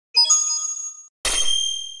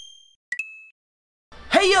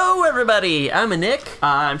Hey yo everybody, I'm Nick.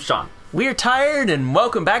 I'm Sean. We're tired and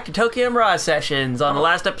welcome back to Tokyo Mirage Sessions. On the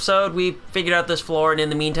last episode we figured out this floor and in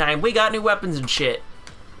the meantime we got new weapons and shit.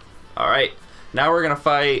 Alright, now we're gonna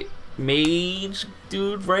fight Mage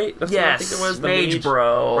Dude, right? That's yes, what I think it was. The Mage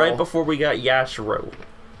Bro. Right before we got Yashiro.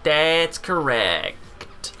 That's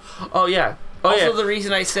correct. Oh yeah. Oh, also yeah. the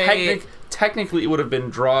reason I say... Technically it would have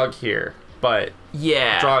been Drog here, but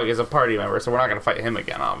yeah, Drog is a party member, so we're not gonna fight him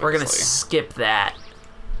again, obviously. we're gonna skip that.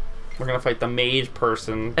 We're gonna fight the mage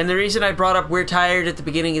person. And the reason I brought up we're tired at the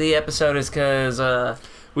beginning of the episode is because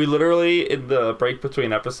we literally, in the break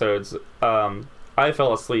between episodes, I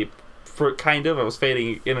fell asleep for I was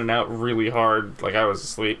fading in and out really hard, like I was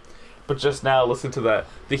asleep. But just now, listen to the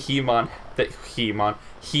He-Man, hey,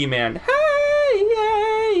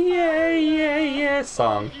 yeah, yeah, yeah, yeah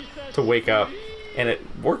song to wake up, and it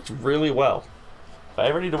worked really well. If I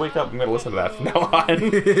ever need to wake up, I'm gonna listen to that from now on.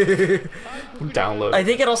 Download. I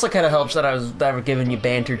think it also kind of helps that I was giving you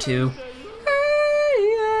banter too.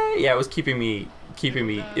 Yeah, it was keeping me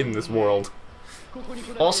in this world.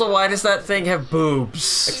 Also, why does that thing have boobs?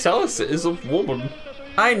 Excellus is a woman.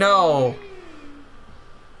 I know,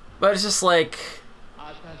 but it's just like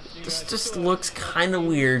this just looks kind of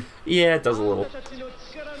weird. Yeah, it does a little.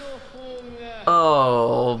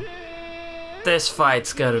 Oh, this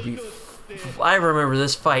fight's gotta be. I remember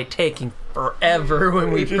this fight taking forever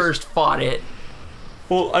when we first fought it.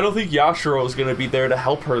 Well, I don't think Yashiro is gonna be there to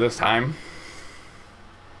help her this time.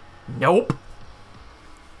 Nope.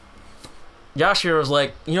 Yashiro's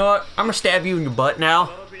like, you know what? I'm gonna stab you in your butt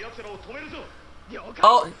now.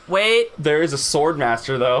 Oh, wait. There is a sword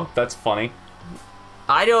master though. That's funny.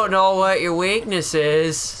 I don't know what your weakness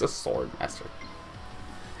is. It's a sword master.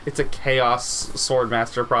 It's a chaos sword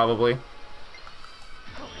master, probably.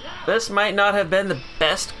 This might not have been the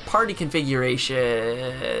best party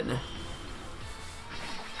configuration.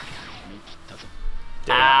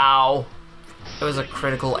 Ow. It was a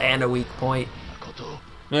critical and a weak point.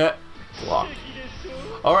 Yeah. Block.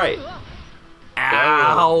 Alright.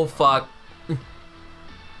 Ow, fuck.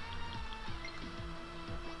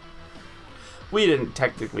 We didn't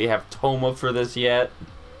technically have Toma for this yet.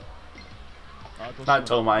 Not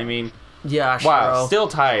Toma, I mean... Yashiro. Wow, still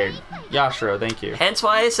tired. Yashiro, thank you. Hence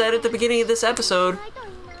why I said at the beginning of this episode,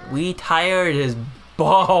 we tired his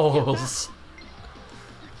balls.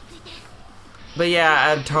 But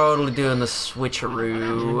yeah, I'm totally doing the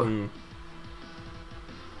switcheroo.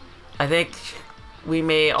 I think we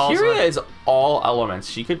may also... Kiria is all elements.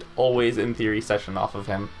 She could always, in theory, session off of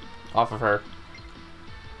her.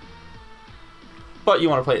 But you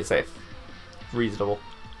want to play it safe. Reasonable.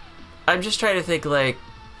 I'm just trying to think, like...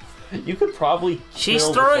 You could probably... She's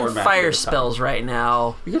throwing fire spells right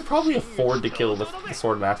now. You could probably afford to kill the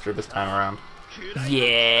Sword Master this time around.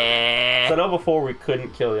 Yeah. So I know before we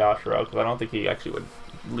couldn't kill Yashiro, because I don't think he actually would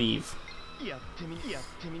leave.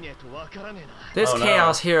 This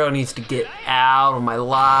Chaos Hero needs to get out of my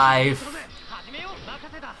life.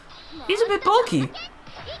 He's a bit bulky.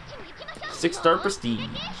 6-star prestige.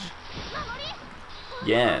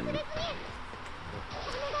 Yen.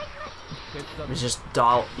 It's just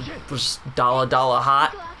dollar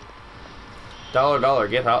hot. Dollar,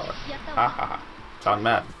 get hot. Ha ha ha. John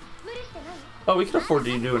Matt. Oh, we can afford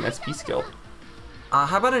to do an SP skill.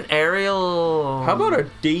 How about an aerial? How about a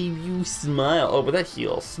debut smile? Oh, but that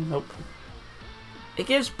heals. Nope. It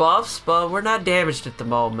gives buffs, but we're not damaged at the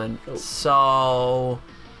moment. Nope. So...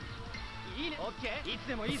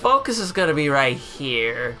 the focus is gonna be right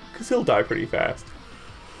here. Because he'll die pretty fast.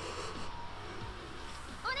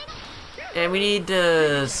 And we need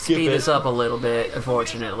to speed this up a little bit,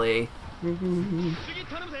 unfortunately.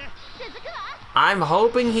 I'm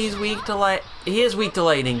hoping he's weak to light. He is weak to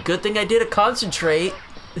lightning. Good thing I did a concentrate.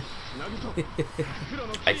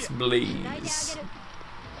 Ice blaze.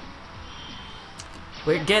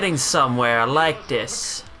 We're getting somewhere. I like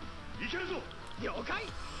this.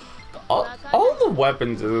 All the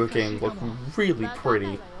weapons in the game look really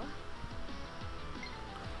pretty.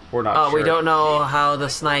 We're not sure. We don't know how the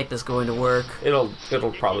snipe is going to work. It'll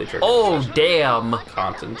probably trigger. Oh, damn.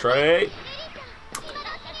 Concentrate.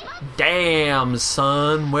 Damn,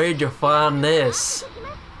 son. Where'd you find this?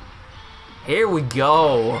 Here we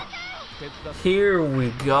go. Here we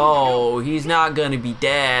go. He's not gonna be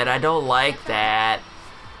dead. I don't like that.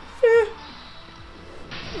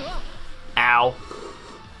 Ow.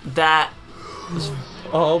 That was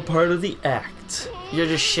all part of the act. You're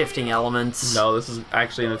just shifting elements. No, this is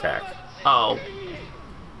actually an attack. Oh.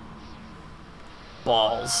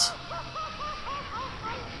 Balls.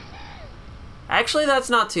 Actually, that's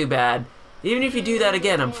not too bad. Even if you do that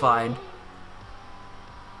again, I'm fine.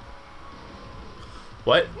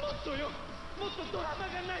 What?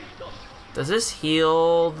 Does this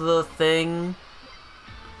heal the thing?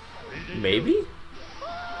 Maybe?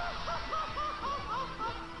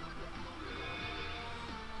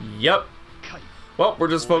 Yep. Well, we're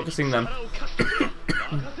just focusing them.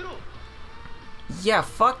 Yeah,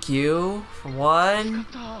 fuck you, for one.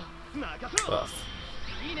 Ugh.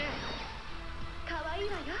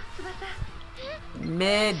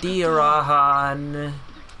 Medirahan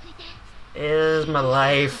is my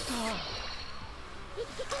life.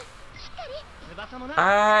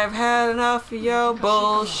 I've had enough of your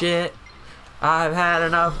bullshit. I've had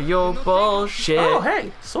enough of your bullshit. Oh,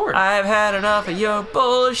 hey, sword. I've had enough of your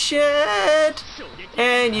bullshit.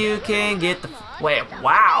 And you can get the... Wait,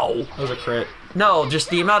 wow. That was a crit. No, just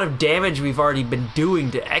the amount of damage we've already been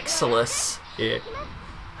doing to Excellus. Yeah.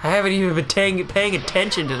 I haven't even been paying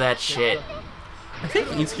attention to that shit. I think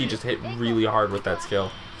Itsuki just hit really hard with that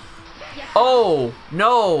skill. Oh,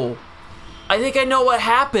 no. I think I know what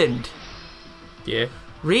happened. Yeah.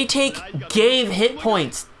 Retake gave hit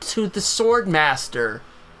points to the Sword Master.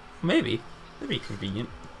 Maybe. That'd be convenient.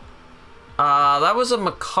 That was a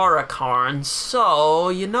Makarakarn, so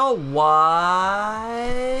you know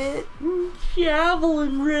what?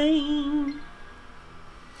 Javelin rain.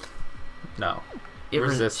 No.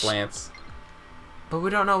 Resist Lance. But we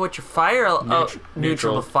don't know what your fire.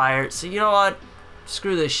 Neutral to fire. So you know what?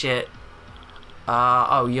 Screw this shit.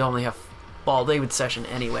 Oh, you only have Ball David session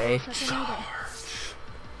anyway.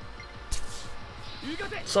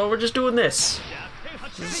 So we're just doing this.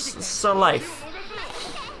 So life.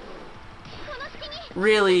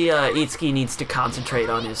 Really, Itsuki needs to concentrate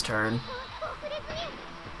on his turn.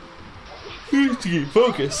 Itsuki,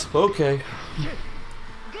 focus. Okay.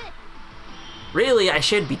 Really, I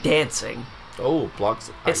should be dancing. Oh, blocks.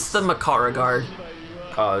 It's the Makara Guard.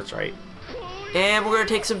 Oh, that's right. And we're gonna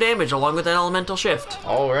take some damage along with an elemental shift.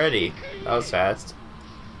 Already. That was fast.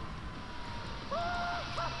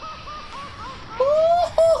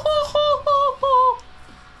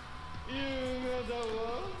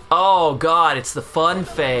 Oh god, it's the fun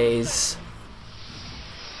phase.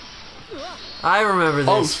 I remember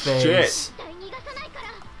this phase. Shit.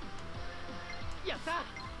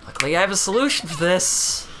 Luckily I have a solution for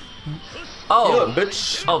this. Oh, Yeah,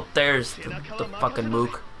 bitch. oh, there's the fucking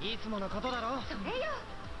mook.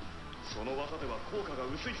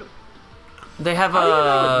 They have How do you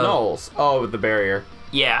know with a... Knowles? Oh, with the barrier.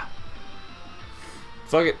 Yeah.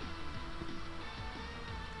 Fuck it.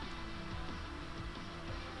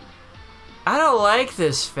 I don't like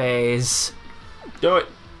this phase. Do it.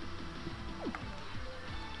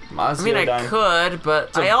 I mean, I could,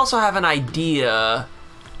 but I also have an idea.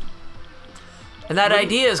 And that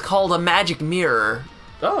idea is called a magic mirror.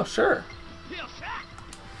 Oh, sure.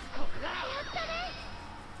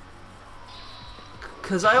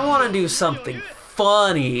 Because I want to do something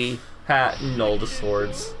funny. Ha, null the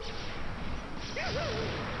swords.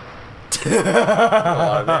 A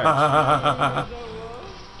lot of damage.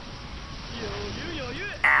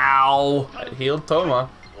 Ow. That healed Toma.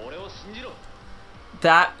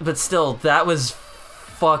 But still, that was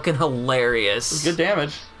fucking hilarious. Good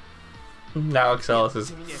damage. Now Excellus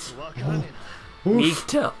is Weak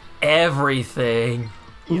to everything.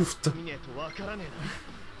 oofed.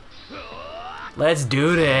 Let's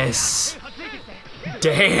do this.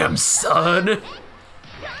 Damn, son.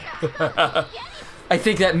 I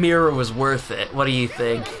think that mirror was worth it. What do you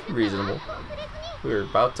think? Reasonable. We're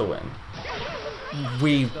about to win.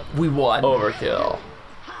 We won. Overkill.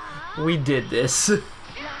 We did this.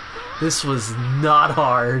 This was not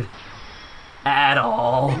hard at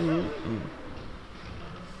all.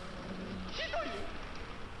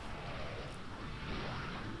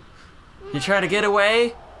 You trying to get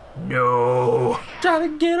away? No. Try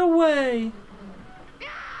to get away.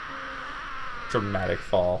 Dramatic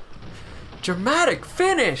fall. Dramatic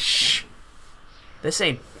finish. This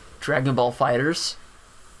ain't Dragon Ball Fighters.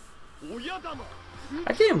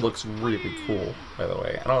 That game looks really cool, by the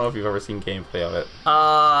way. I don't know if you've ever seen gameplay of it.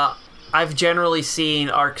 I've generally seen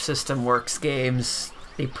Arc System Works games.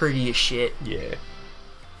 They pretty as shit. Yeah.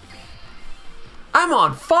 I'm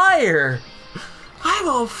on fire! I'm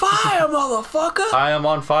on fire, motherfucker! I am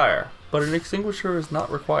on fire, but an extinguisher is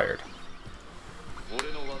not required.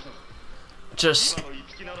 Just...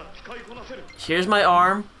 Here's my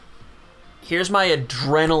arm. Here's my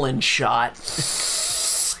adrenaline shot.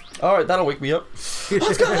 Alright, that'll wake me up.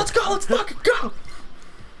 Let's go, let's fucking go!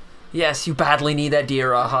 Yes, you badly need that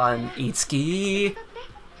Dirahan, Itsuki.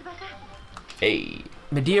 Hey.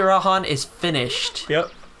 Medirahan is finished.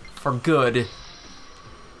 Yep. For good.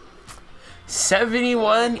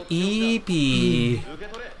 71 EP.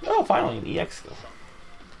 Oh, finally, an EX skill.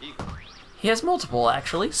 He has multiple,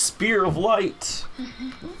 actually. Spear of Light.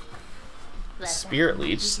 Spirit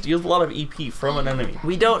Leech steals a lot of EP from an enemy.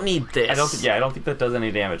 We don't need this. I don't think that does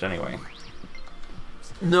any damage anyway.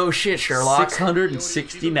 No shit, Sherlock.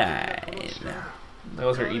 669. That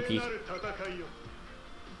was her EP.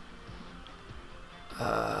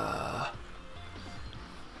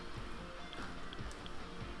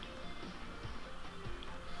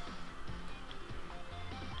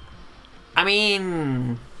 I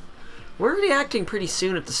mean, we're reacting pretty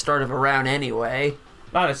soon at the start of a round anyway.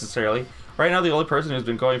 Not necessarily. Right now, the only person who's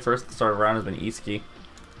been going first at the start of the round has been Itsuki.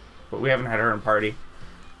 But we haven't had her in party.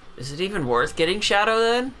 Is it even worth getting Shadow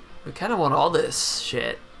then? We kind of want all this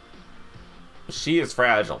shit. She is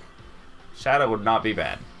fragile. Shadow would not be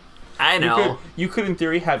bad. I know. You could in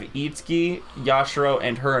theory, have Itsuki, Yashiro,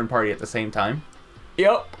 and her in party at the same time.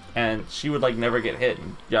 Yep. And she would, like, never get hit.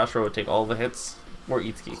 And Yashiro would take all the hits, or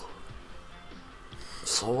Itsuki.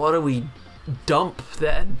 So what do we dump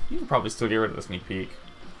then? You can probably still get rid of the sneak peek.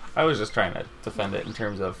 I was just trying to defend it in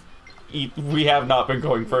terms of we have not been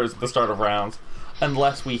going first at the start of rounds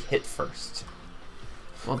unless we hit first.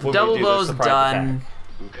 Well, the double bow's done.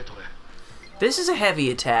 This is a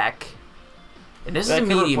heavy attack. And this is a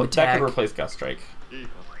medium attack. That could replace Gust Strike. We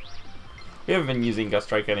haven't been using Gust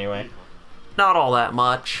Strike anyway. Not all that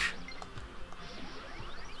much.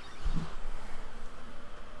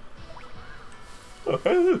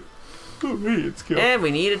 And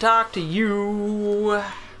we need to talk to you.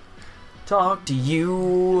 Talk to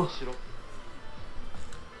you.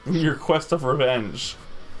 Your quest of revenge.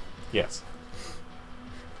 Yes.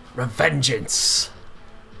 Revengeance.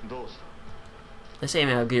 This ain't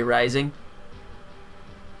Metal Gear Rising.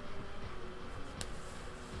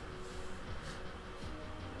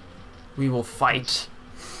 We will fight.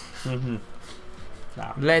 Mm-hmm.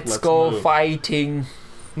 Now, let's go move. Fighting.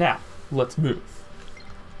 Now, let's move.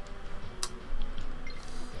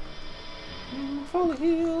 Full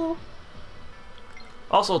heal.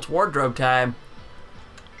 Also, it's wardrobe time.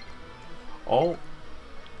 Oh.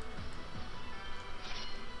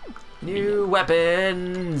 New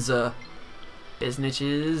weapons.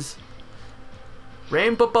 Businesses.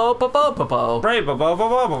 Rainbow.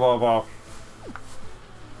 Rainbow.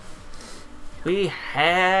 We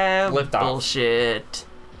have Lift bullshit. Off.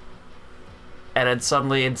 And then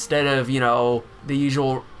suddenly, instead of, you know, the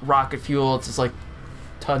usual rocket fuel, it's just like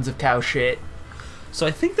tons of cow shit. So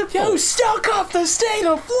I think that you stuck up the state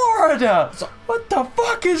of Florida! So, what the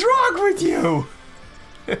fuck is wrong with you?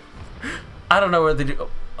 I don't know where they do.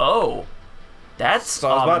 Oh. That's so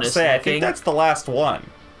I was about to say, I think that's the last one.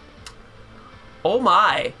 Oh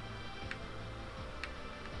my.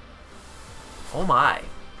 Oh my.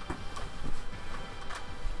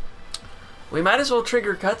 We might as well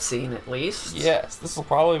trigger cutscene at least. Yes, this will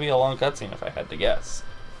probably be a long cutscene if I had to guess.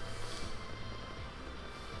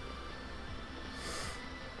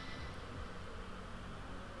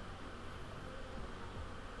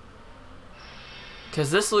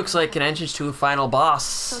 Because this looks like an entrance to a final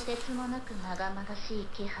boss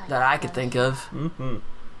that I could think of. Mm-hmm.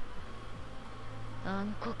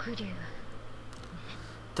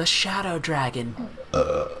 The Shadow Dragon.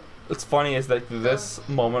 What's funny is that this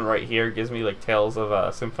moment right here gives me like Tales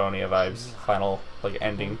of Symphonia vibes. Final like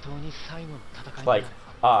ending. Like,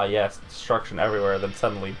 ah yes, destruction everywhere, then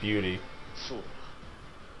suddenly beauty.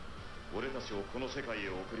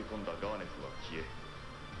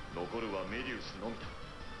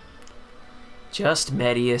 Just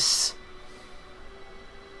Medius.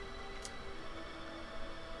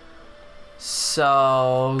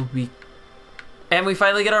 So we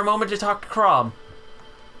finally get our moment to talk to Crom.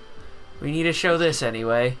 We need to show this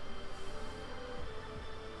anyway.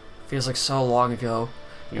 Feels like so long ago.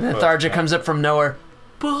 And then Tharja comes up from nowhere.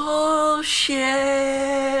 Bullshit!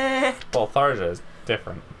 Well, Tharja is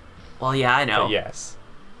different. Well, yeah, I know. But yes.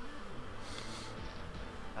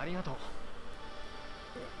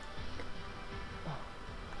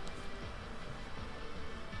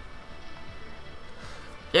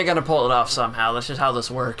 You're gonna pull it off somehow. That's just how this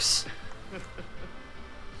works.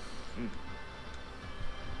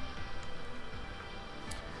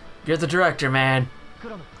 You're the director, man.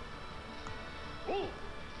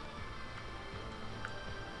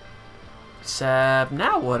 Except,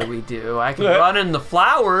 now what do? I can run in the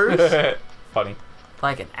flowers. Funny.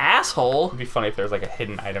 Like an asshole. It'd be funny if there's like a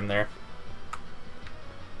hidden item there.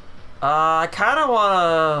 I kind of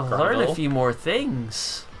want to learn a few more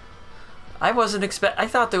things. I wasn't I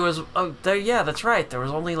thought there was... Oh, yeah, that's right. There was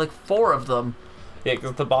only like 4 of them. Yeah,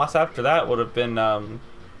 because the boss after that would have been... all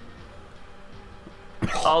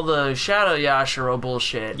the Shadow Yashiro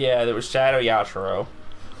bullshit. Yeah, there was Shadow Yashiro.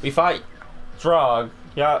 We fought Drog,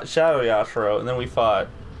 Yeah, Shadow Yashiro, and then we fought.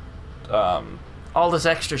 All this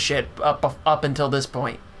extra shit up until this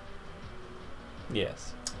point.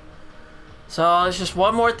 Yes. So it's just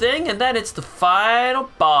one more thing, and then it's the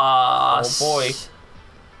final boss. Oh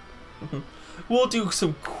boy. We'll do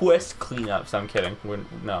some quest cleanups. I'm kidding.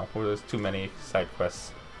 No, there's too many side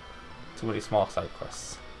quests. Too many small side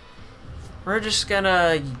quests. We're just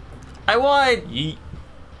gonna... Yeet.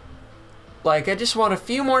 I just want a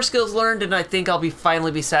few more skills learned, and I think I'll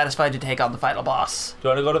finally be satisfied to take on the final boss. Do you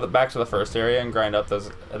want to go to back to the first area and grind up those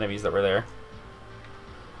enemies that were there?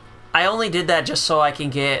 I only did that just so I can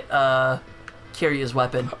get Kirya's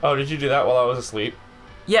weapon. Oh, did you do that while I was asleep?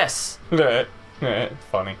 Yes. Funny.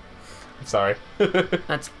 I'm sorry.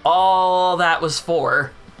 That's all that was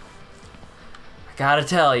for. I gotta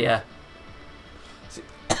tell ya. See,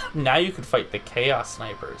 now you can fight the Chaos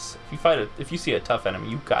Snipers. If you see a tough enemy,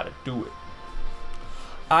 you gotta do it.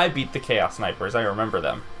 I beat the Chaos Snipers. I remember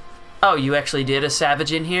them. Oh, you actually did a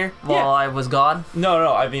Savage in here while I was gone?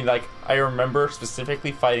 No. I mean, I remember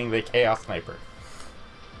specifically fighting the Chaos Sniper.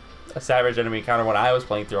 A Savage enemy encounter when I was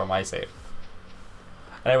playing through on my save.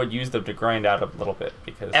 And I would use them to grind out a little bit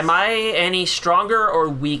because... Am I any stronger or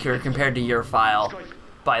weaker compared to your file,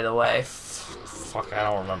 by the way? Fuck, I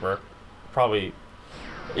don't remember.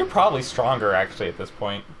 You're probably stronger, actually, at this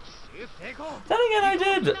point. Then again, I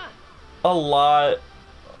did a lot...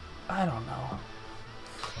 I don't know.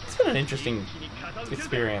 It's been an interesting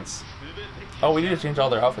experience. Oh, we need to change all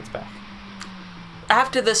their outfits back.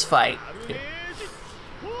 After this fight. Yeah.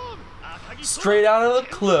 Straight out of the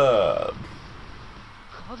club.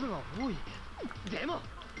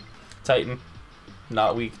 Titan.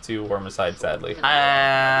 Not weak to Wormicide, sadly.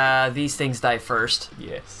 These things die first.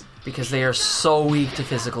 Yes. Because they are so weak to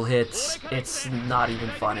physical hits, it's not even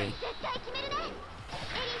funny.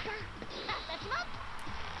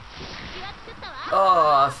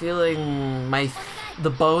 Oh, feeling the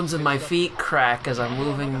bones in my feet crack as I'm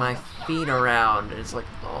moving my feet around. It's like,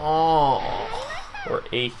 oh. Or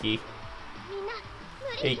achy.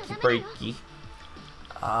 Achy breaky.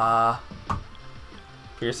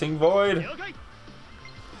 Piercing Void.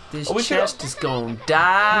 This chest is gonna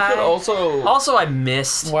die. We could Also, I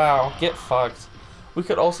missed. Wow, get fucked. We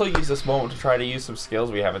could also use this moment to try to use some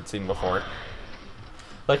skills we haven't seen before.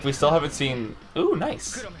 Like, we still haven't seen... Ooh,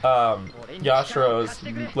 nice. Yashiro's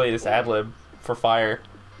latest ad-lib for fire.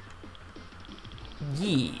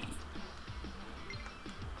 Yee.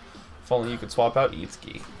 If only you could swap out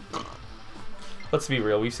Itsuki. Let's be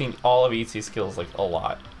real, we've seen all of Itsuki's skills, like, a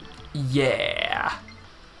lot. Yeah.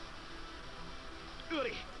 You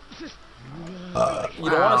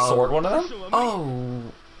don't want to sword one of them? Oh,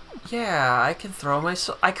 yeah, I can throw my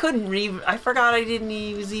sword. I couldn't even... I forgot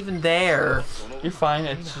he was even there. You're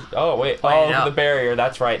fine. Oh, wait. No. The barrier.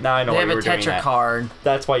 That's right. Now I know why you were doing that. They have a Tetra card.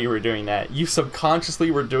 That's why you were doing that. You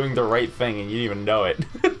subconsciously were doing the right thing and you didn't even know it.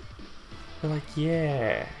 You're like,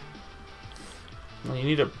 yeah. Well, you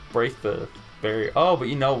need to break the barrier. Oh, but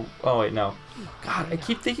you know... Oh, wait, no. God, I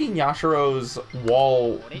keep thinking Yashiro's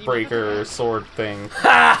wall breaker sword thing.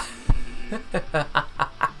 Ha!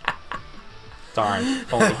 Darn.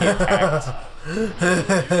 Only he attacked.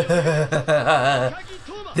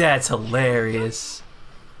 That's hilarious.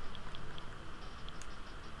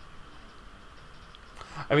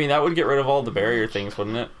 I mean, that would get rid of all the barrier things,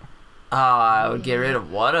 wouldn't it? I would get rid of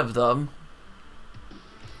one of them.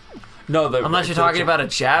 No, unless you're talking about a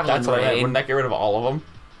javelin. That's what I meant. Wouldn't that get rid of all of them?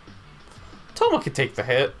 Toma could take the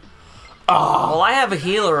hit. Oh, well, I have a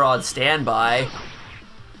healer on standby.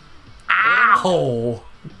 Ow!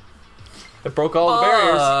 It broke all the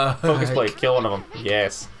barriers. Focus plate, kill one of them.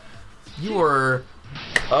 Yes. You were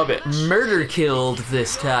a bitch. Murder killed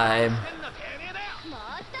this time.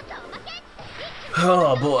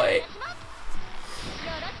 Oh boy.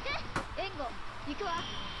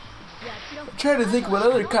 I'm trying to think what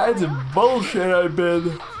other kinds of bullshit I've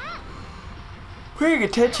been paying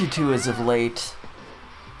attention to as of late.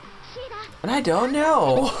 And I don't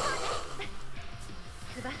know.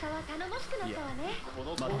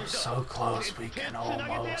 We're so close we can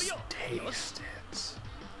almost taste it.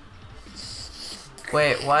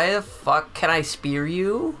 Wait, why the fuck can I spear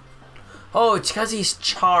you? Oh, it's because he's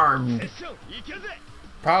charmed.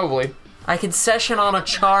 Probably. I can session on a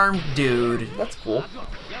charmed dude. That's cool.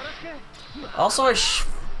 Also, I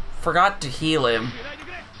forgot to heal him.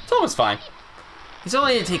 It's almost fine. He's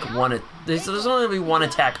only going to take one... There's only going to be one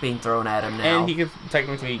attack being thrown at him now. And he can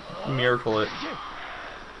technically miracle it.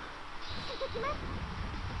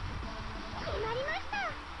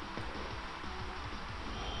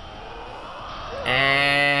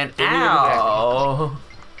 And ow!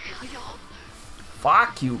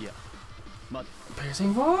 Fuck you.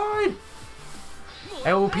 Piercing void.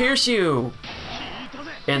 I will pierce you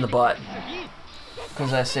in the butt.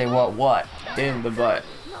 Because I say what? In the butt.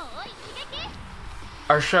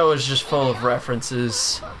 Our show is just full of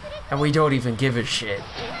references, and we don't even give a shit.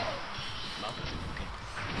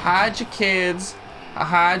 Hide your kids.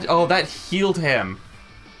 Hide. Oh, that healed him.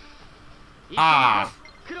 Ah,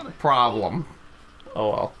 problem. Oh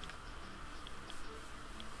well.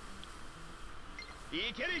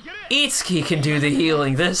 Itsuki can do the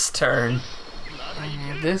healing this turn.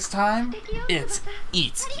 This time, it's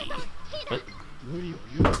Itsuki. But,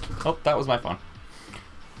 oh, that was my phone.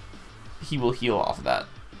 He will heal off of that.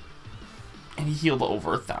 And he healed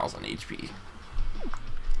over 1,000 HP.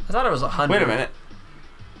 I thought it was 100. Wait a minute.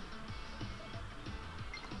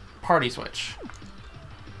 Party switch.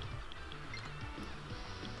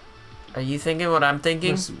 Are you thinking what I'm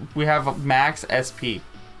thinking? We have max SP.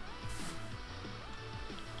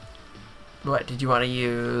 What did you want to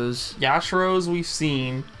use? Yashiro's we've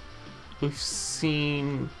seen. We've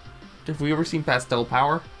seen... Have we ever seen Pastel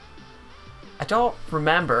Power? I don't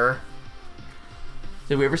remember.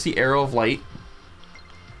 Did we ever see Arrow of Light?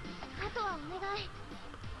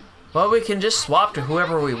 Well, we can just swap to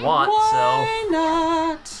whoever we want, Why so...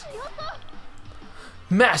 not?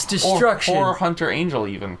 Mass Destruction! Or Hunter Angel,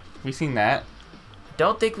 even. We've seen that.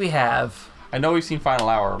 Don't think we have. I know we've seen Final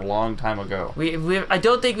Hour a long time ago. I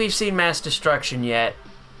don't think we've seen Mass Destruction yet.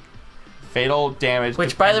 Fatal Damage.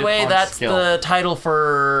 Which, by the way, dependent on that's skill. the title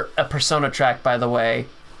for a Persona track, by the way.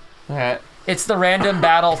 That. It's the random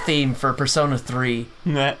battle theme for Persona 3.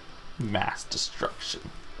 Mass Destruction.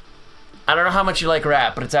 I don't know how much you like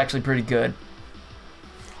rap, but it's actually pretty good.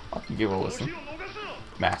 I'll give it a listen.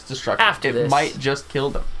 Mass Destruction. After this. It might just kill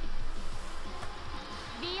them.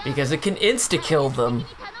 Because it can insta-kill them.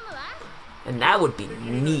 And that would be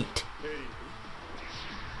neat.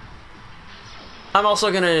 I'm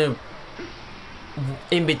also gonna,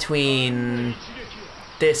 in between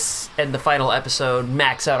this and the final episode,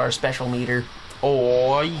 max out our special meter.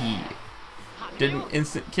 Oh yeah. Didn't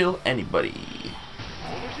instant kill anybody.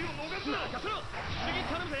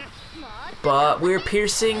 But we're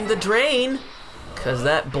piercing the drain, cause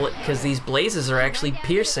these blazes are actually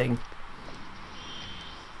piercing.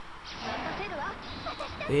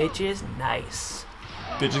 Which is nice.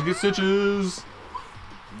 Bitches get stitches.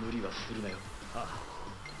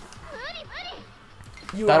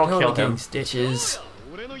 You That'll are totally kill him. getting stitches.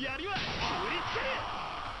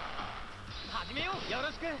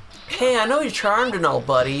 Hey, I know you're charmed and all,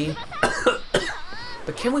 buddy.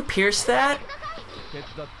 But can we pierce that?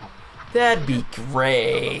 That'd be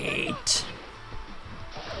great.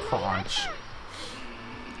 Crunch.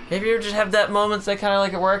 Have you ever just have that moments that kind of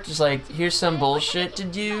like at work? Just like, here's some bullshit to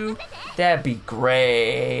do? That'd be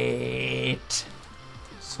great.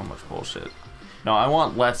 So much bullshit. No, I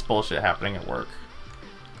want less bullshit happening at work.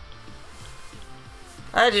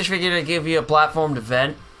 I just figured I'd give you a platform to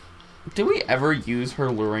vent. Did we ever use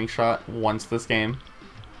her luring shot once this game?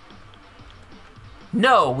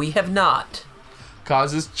 No, we have not.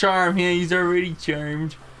 Causes charm. Yeah, he's already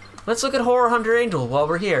charmed. Let's look at Horror Hunter Angel while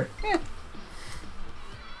we're here. Yeah.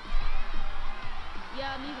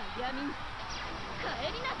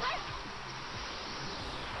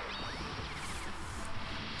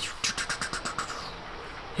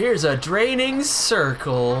 Here's a draining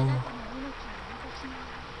circle.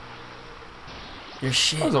 Your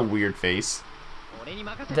shit. That was a weird face.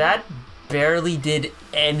 That barely did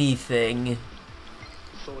anything.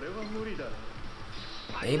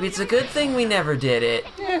 Maybe it's a good thing we never did it.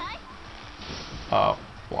 Oh,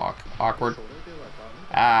 block. Awkward.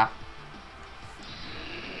 Ah.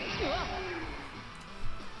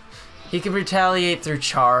 He can retaliate through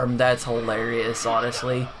charm. That's hilarious,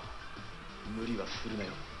 honestly.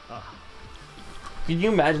 Can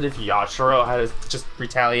you imagine if Yashiro had to just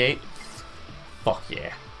retaliate? Fuck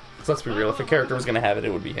yeah. So let's be real, if a character was gonna have it,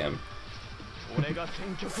 it would be him.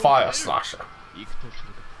 Fire Slasher.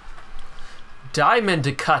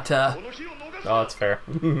 Diamond Cutter. Oh, that's fair.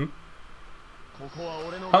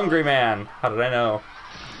 Hungry Man. How did I know?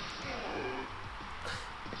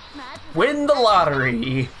 Win the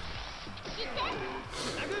lottery.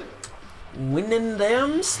 Winning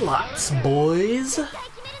them slots, boys.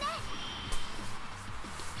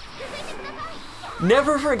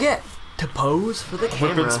 Never forget to pose for the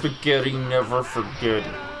Whipping camera. spaghetti, never forget.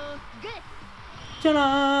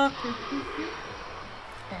 Ta-da!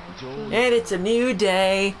 And it's a new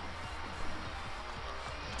day.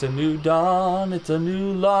 It's a new dawn, it's a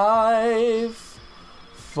new life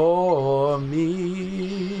for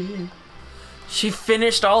me. She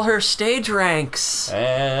finished all her stage ranks.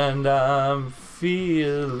 And I'm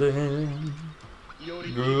feeling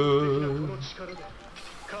good.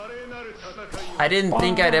 I didn't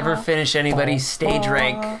think I'd ever finish anybody's stage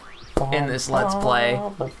rank in this Let's Play.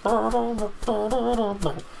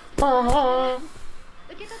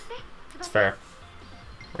 It's fair.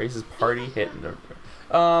 Raises party hit.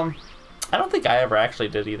 I don't think I ever actually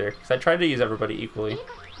did either, because I tried to use everybody equally.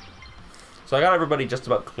 So I got everybody just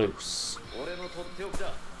about close.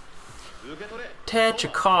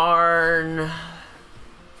 Tetrakarn.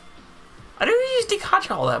 I don't use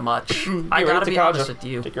Dikacha all that much. I gotta be honest with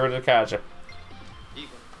you. Get rid of Dikacha.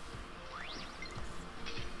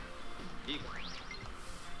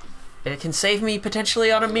 It can save me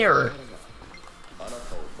potentially on a mirror.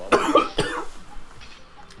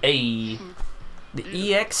 Hey.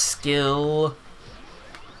 The EX skill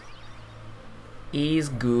is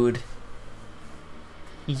good.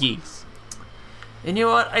 Yes. And you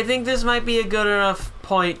know what? I think this might be a good enough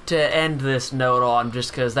point to end this note on,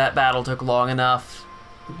 just because that battle took long enough.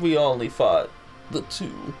 We only fought the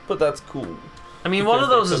two, but that's cool. I mean, one of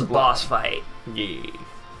those is a boss fight. Yeah.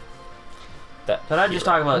 But I'm just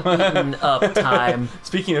talking about eating up time.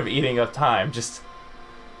 Speaking of eating up time, just...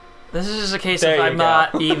 This is just a case of I'm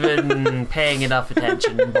not even paying enough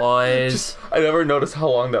attention, boys. I never noticed how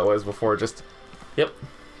long that was before, just... Yep.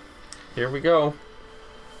 Here we go.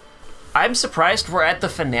 I'm surprised we're at the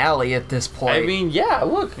finale at this point. I mean, yeah,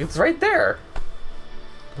 look, it's right there.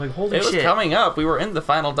 Like, holy shit. It was coming up. We were in the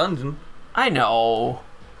final dungeon. I know.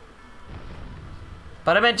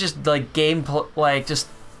 But I meant just, like, like, just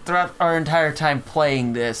throughout our entire time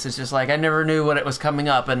playing this, it's just like, I never knew when it was coming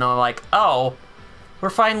up, and I'm like, oh, we're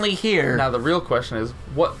finally here. Now, the real question is,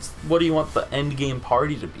 what do you want the end game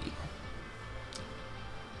party to be?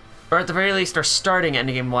 Or at the very least, our starting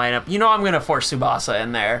endgame lineup. You know I'm going to force Tsubasa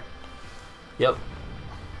in there. Yep.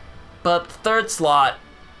 But the third slot,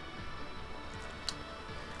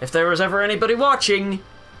 if there was ever anybody watching,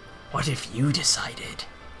 what if you decided?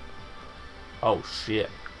 Oh,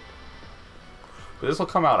 shit. This will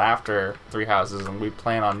come out after Three Houses, and we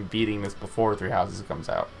plan on beating this before Three Houses comes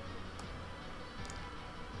out.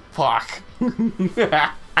 Fuck.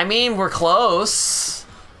 I mean, we're close.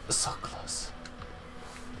 So close.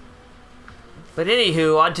 But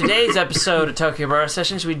anywho, on today's episode of Tokyo Bar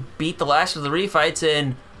Sessions, we beat the last of the refights,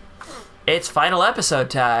 and it's final episode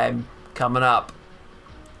time coming up.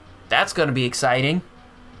 That's going to be exciting.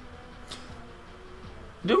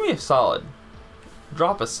 Do me a solid.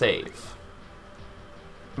 Drop a save.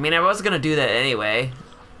 I mean, I was going to do that anyway.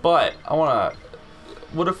 But, I want to...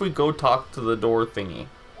 What if we go talk to the door thingy?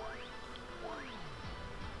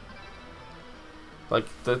 Like,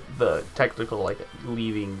 the technical, like,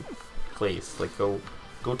 leaving place. Like, go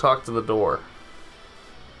talk to the door.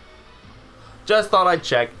 Just thought I'd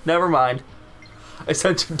check. Never mind. I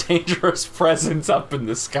sent a dangerous presence up in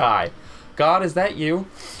the sky. God, is that you?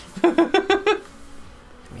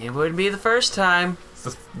 It wouldn't be the first time.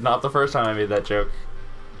 It's not the first time I made that joke.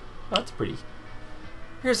 That's pretty.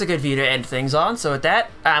 Here's a good view to end things on. So with that,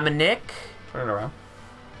 I'm a Nick. Turn it around.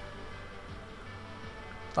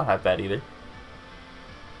 It's not that bad either.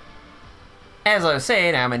 As I was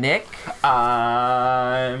saying, I'm a Nick.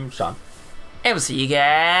 I'm Sean. And we'll see you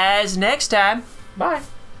guys next time. Bye.